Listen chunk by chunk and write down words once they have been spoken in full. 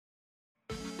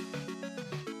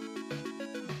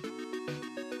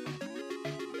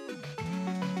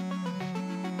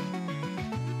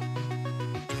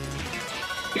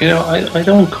You know, I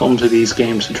don't come to these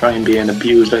games to try and be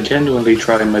abused. I genuinely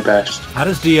try my best. How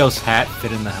does Dio's hat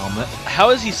fit in the helmet?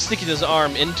 How is he sticking his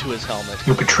arm into his helmet?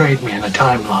 You betrayed me in a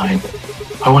timeline.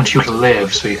 I want you to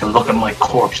live so you can look at my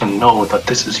corpse and know that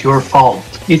this is your fault.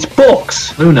 It's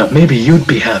books! Luna, maybe you'd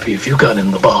be happy if you got in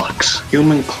the box.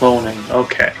 Human cloning,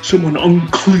 okay. Someone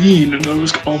unclean and I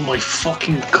was, oh my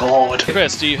fucking god.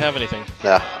 Chris, do you have anything?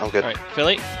 Nah, I'm good. Alright,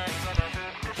 Philly?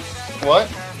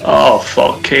 What? Oh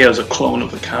fuck, Kao's a clone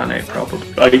of Akane, probably.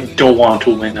 I don't want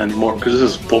to win anymore because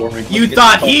this is boring. You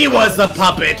thought he was the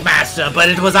puppet master, but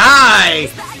it was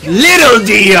I, Little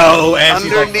Dio, and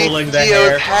she's like pulling Underneath the hair.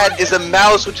 Dio's head is a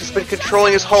mouse which has been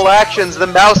controlling his whole actions. The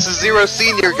mouse is Zero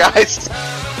Senior, guys.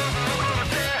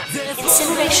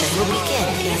 Incineration will begin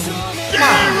in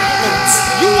 9 minutes.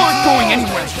 You aren't going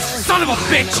anywhere, son of a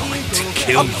bitch!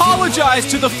 Apologize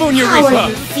to the Funya How Reaper! are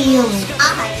you feeling?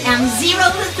 I am Zero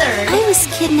the Third. I was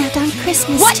kidnapped on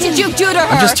Christmas. What did you do to her?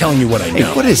 I'm just telling you what I know.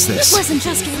 Hey, what is this? It wasn't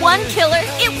just one killer,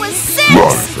 it was 6!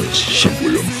 Life is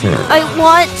simply unfair. I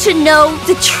want to know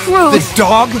the truth. The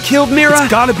dog killed Mira?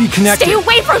 It's gotta be connected. Stay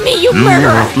away from me, you You murderer!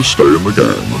 have to stay in the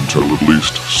game until at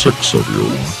least 6 of you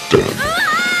are dead.